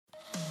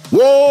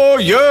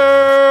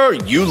Warrior!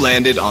 You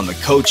landed on the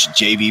Coach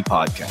JV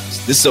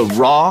podcast. This is a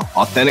raw,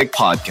 authentic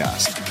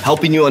podcast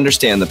helping you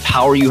understand the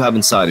power you have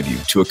inside of you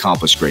to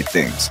accomplish great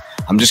things.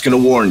 I'm just going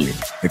to warn you,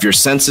 if you're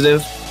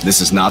sensitive,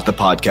 this is not the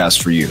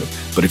podcast for you.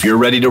 But if you're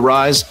ready to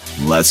rise,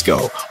 let's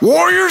go.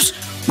 Warriors,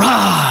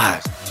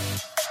 rise!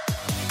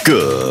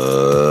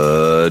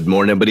 Good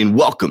morning, everybody, and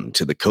welcome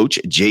to the Coach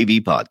JV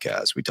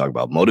podcast. We talk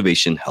about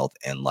motivation, health,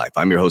 and life.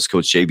 I'm your host,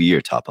 Coach JV,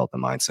 your top health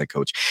and mindset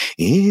coach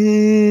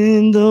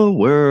in the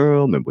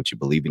world. Remember, what you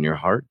believe in your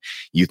heart,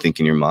 you think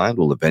in your mind,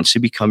 will eventually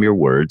become your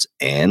words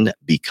and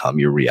become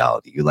your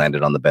reality. You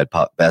landed on the best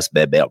podcast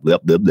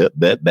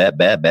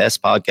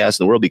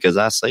in the world because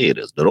I say it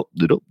is.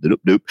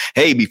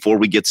 Hey, before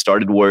we get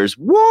started, warriors,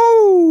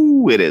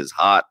 woo! It is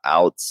hot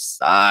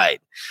outside.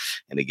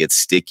 And it gets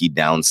sticky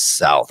down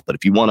south. But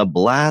if you want to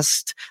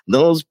blast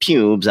those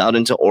pubes out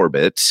into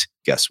orbit,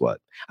 guess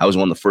what? I was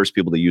one of the first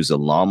people to use a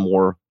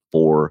Lawnmower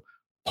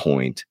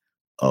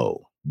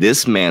 4.0.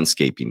 This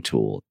manscaping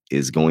tool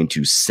is going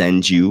to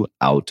send you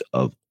out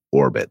of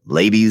orbit.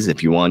 Ladies,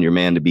 if you want your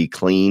man to be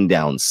clean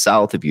down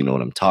south, if you know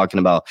what I'm talking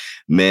about.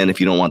 Men, if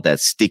you don't want that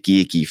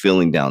sticky, icky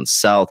feeling down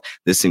south,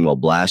 this thing will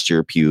blast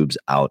your pubes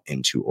out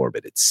into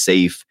orbit. It's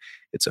safe.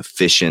 It's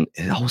efficient.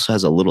 It also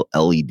has a little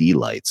LED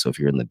light. So if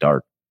you're in the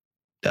dark,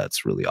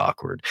 that's really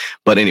awkward.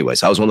 But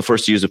anyways, I was one of the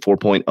first to use a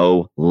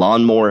 4.0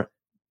 lawnmower.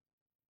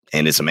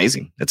 And it's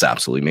amazing. It's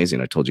absolutely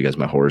amazing. I told you guys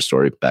my horror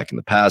story back in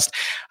the past.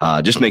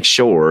 Just make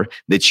sure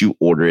that you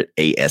order it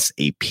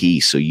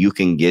ASAP so you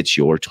can get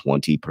your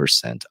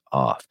 20%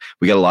 off.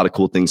 We got a lot of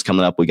cool things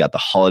coming up. We got the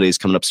holidays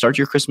coming up. Start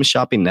your Christmas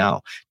shopping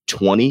now.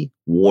 20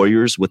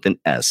 Warriors with an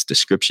S.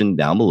 Description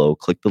down below.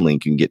 Click the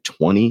link. You can get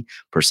 20%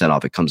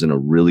 off. It comes in a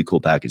really cool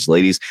package.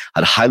 Ladies,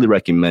 I'd highly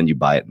recommend you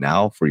buy it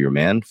now for your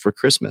man for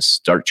Christmas.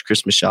 Start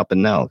Christmas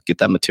shopping now. Get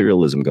that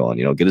materialism going.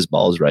 Get his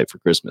balls right for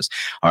Christmas.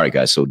 All right,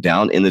 guys. So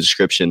down in the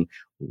description,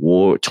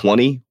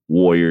 20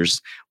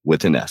 Warriors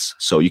with an S.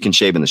 So you can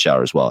shave in the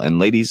shower as well. And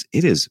ladies,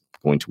 it is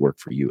going to work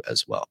for you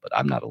as well. But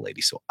I'm not a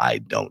lady, so I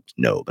don't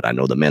know. But I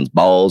know the men's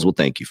balls will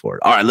thank you for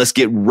it. All right, let's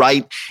get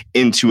right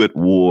into it,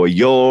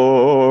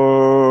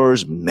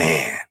 Warriors.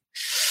 Man,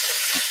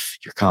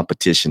 your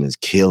competition is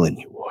killing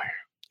you, Warrior.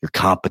 Your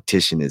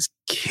competition is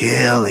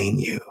killing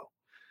you.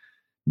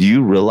 Do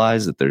you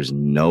realize that there's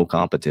no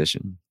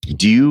competition?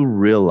 Do you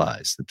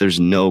realize that there's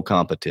no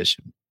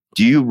competition?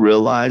 Do you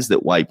realize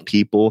that why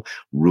people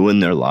ruin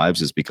their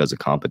lives is because of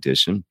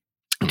competition?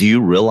 Do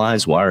you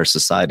realize why our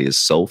society is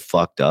so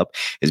fucked up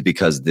is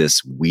because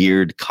this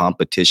weird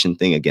competition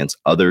thing against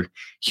other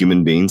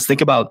human beings? Think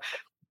about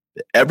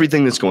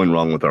everything that's going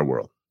wrong with our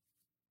world.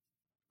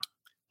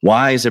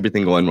 Why is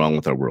everything going wrong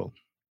with our world?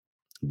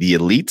 The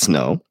elites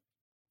know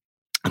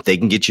if they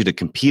can get you to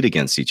compete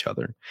against each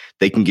other,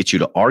 they can get you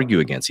to argue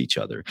against each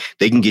other,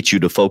 they can get you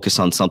to focus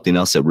on something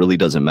else that really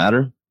doesn't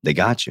matter. They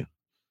got you.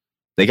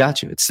 They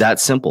got you. It's that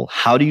simple.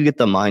 How do you get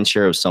the mind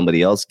share of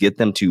somebody else? Get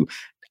them to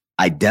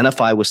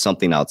identify with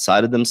something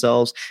outside of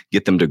themselves,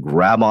 get them to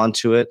grab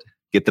onto it,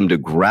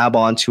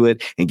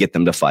 and get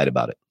them to fight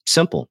about it.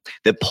 Simple.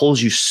 That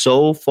pulls you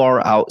so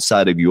far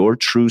outside of your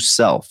true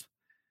self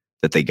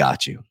that they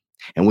got you.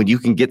 And when you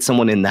can get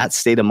someone in that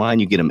state of mind,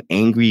 you get them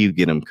angry, you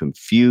get them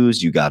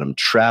confused, you got them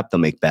trapped. They'll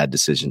make bad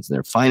decisions in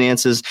their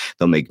finances.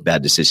 They'll make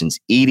bad decisions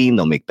eating.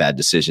 They'll make bad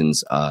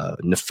decisions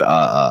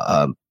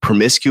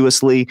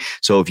promiscuously.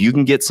 So if you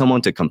can get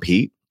someone to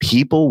compete,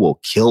 people will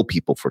kill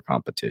people for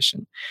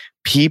competition.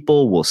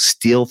 People will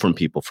steal from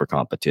people for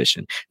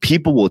competition.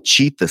 People will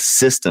cheat the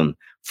system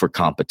for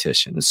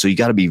competition. And so you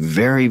got to be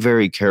very,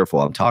 very careful.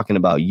 I'm talking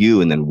about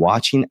you and then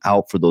watching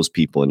out for those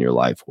people in your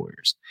life,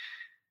 Warriors.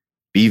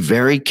 Be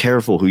very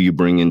careful who you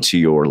bring into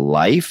your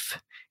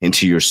life,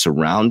 into your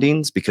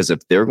surroundings, because if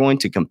they're going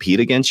to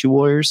compete against you,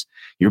 Warriors,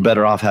 you're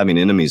better off having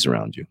enemies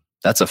around you.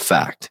 That's a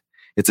fact.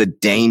 It's a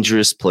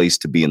dangerous place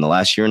to be. In the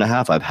last year and a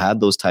half, I've had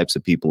those types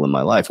of people in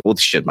my life. Well,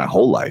 shit, my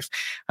whole life.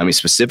 I mean,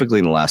 specifically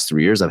in the last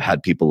 3 years, I've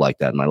had people like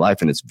that in my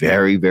life, and it's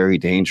very, very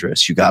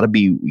dangerous. You got to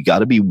be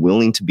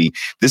willing to be.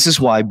 This is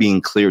why being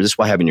clear. This is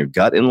why having your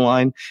gut in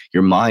line,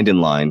 your mind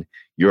in line,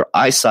 your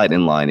eyesight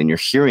in line, and your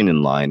hearing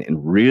in line,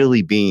 and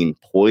really being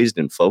poised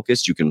and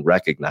focused, you can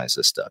recognize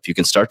this stuff. You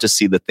can start to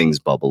see the things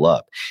bubble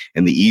up.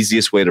 And the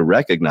easiest way to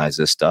recognize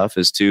this stuff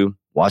is to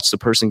watch the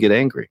person get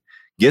angry.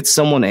 Get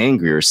someone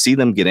angry or see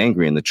them get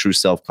angry and the true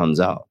self comes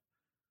out.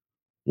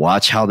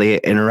 Watch how they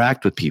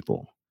interact with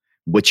people.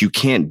 But you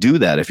can't do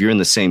that if you're in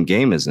the same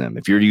game as them.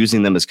 If you're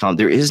using them as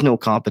there is no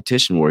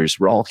competition, Warriors.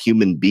 We're all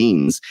human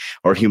beings,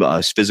 or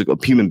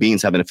human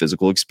beings having a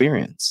physical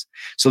experience.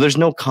 So there's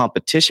no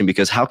competition,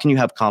 because how can you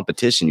have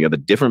competition? You have a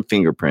different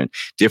fingerprint,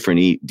 different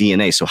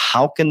DNA. So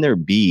how can there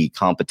be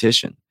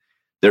competition?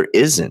 There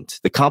isn't.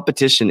 The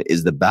competition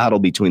is the battle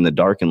between the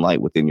dark and light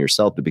within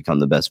yourself to become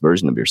the best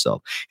version of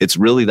yourself. It's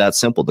really that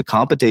simple. The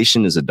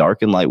competition is a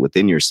dark and light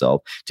within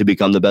yourself to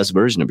become the best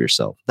version of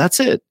yourself. That's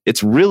it.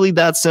 It's really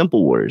that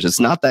simple, Warriors. It's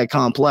not that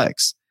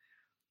complex.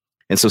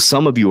 And so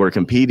some of you are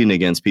competing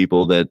against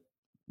people that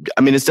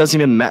I mean, it doesn't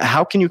even matter.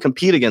 How can you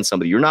compete against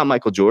somebody? You're not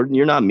Michael Jordan.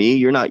 You're not me.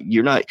 You're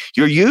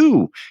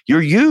you.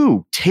 You're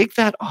you. Take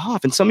that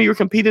off. And some of you are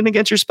competing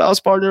against your spouse,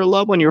 partner, or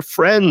loved one, your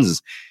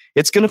friends.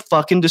 It's going to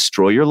fucking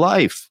destroy your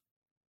life.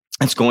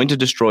 It's going to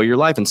destroy your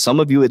life. And some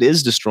of you, it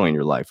is destroying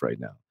your life right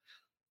now.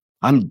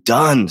 I'm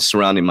done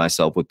surrounding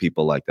myself with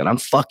people like that. I'm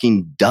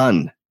fucking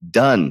done.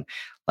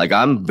 Like,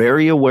 I'm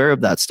very aware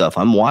of that stuff.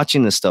 I'm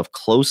watching this stuff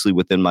closely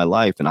within my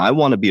life. And I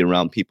want to be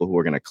around people who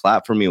are going to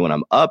clap for me when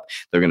I'm up.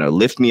 They're going to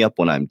lift me up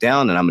when I'm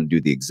down. And I'm going to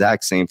do the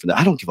exact same for them.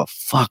 I don't give a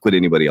fuck what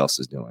anybody else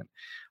is doing.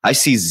 I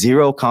see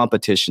zero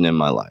competition in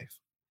my life.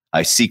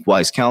 I seek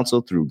wise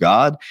counsel through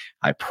God.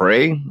 I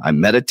pray. I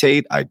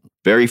meditate. I'm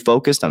very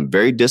focused. I'm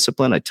very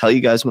disciplined. I tell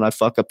you guys when I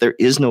fuck up, there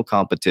is no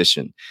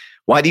competition.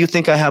 Why do you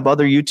think I have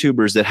other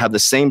YouTubers that have the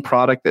same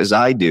product as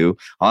I do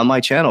on my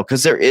channel?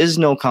 Because there is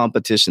no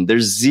competition.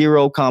 There's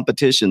zero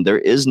competition. There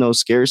is no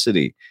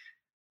scarcity.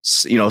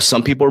 You know,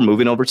 some people are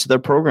moving over to their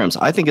programs.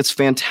 I think it's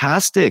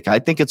fantastic. I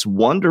think it's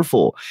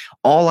wonderful.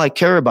 All I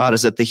care about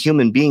is that the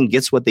human being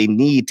gets what they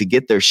need to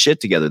get their shit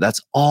together.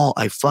 That's all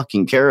I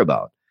fucking care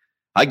about.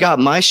 I got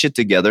my shit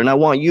together and I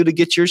want you to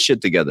get your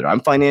shit together.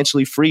 I'm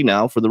financially free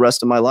now for the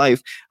rest of my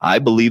life. I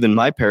believe in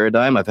my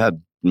paradigm. I've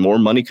had more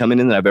money coming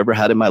in than I've ever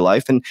had in my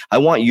life. And I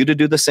want you to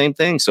do the same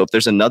thing. So if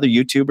there's another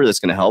YouTuber that's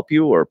going to help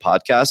you, or a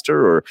podcaster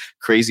or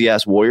crazy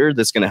ass warrior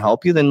that's going to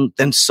help you,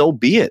 then so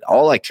be it.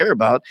 All I care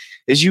about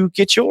is you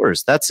get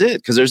yours. That's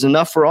it. Because there's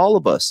enough for all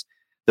of us.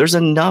 There's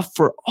enough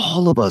for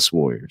all of us,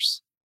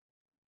 warriors.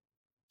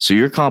 So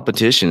your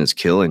competition is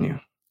killing you.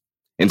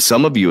 And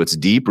some of you, it's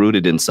deep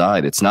rooted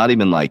inside. It's not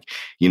even like,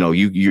 you know,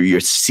 you're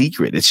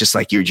secret. It's just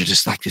like you're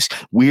just like this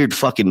weird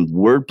fucking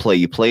wordplay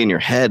you play in your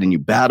head, and you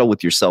battle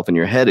with yourself in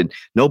your head, and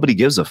nobody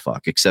gives a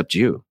fuck except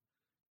you.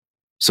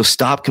 So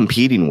stop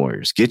competing,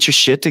 warriors. Get your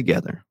shit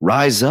together.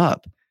 Rise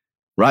up.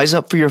 Rise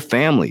up for your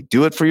family.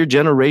 Do it for your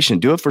generation.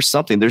 Do it for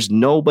something. There's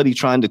nobody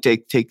trying to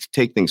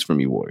take things from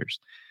you, warriors.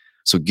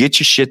 So get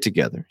your shit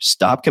together.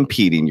 Stop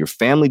competing. Your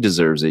family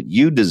deserves it.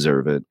 You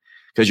deserve it.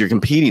 Because your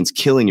competing is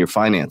killing your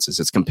finances.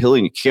 It's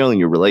killing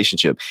your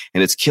relationship,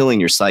 and it's killing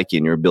your psyche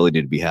and your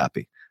ability to be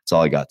happy. That's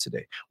all I got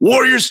today.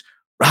 Warriors,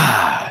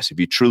 rise. If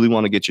you truly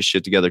want to get your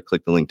shit together,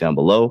 click the link down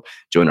below.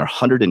 Join our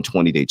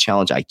 120-day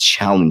challenge. I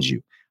challenge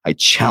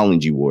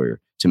you, warrior,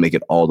 to make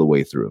it all the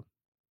way through.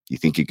 You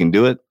think you can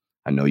do it?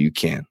 I know you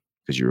can,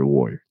 because you're a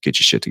warrior. Get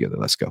your shit together.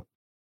 Let's go.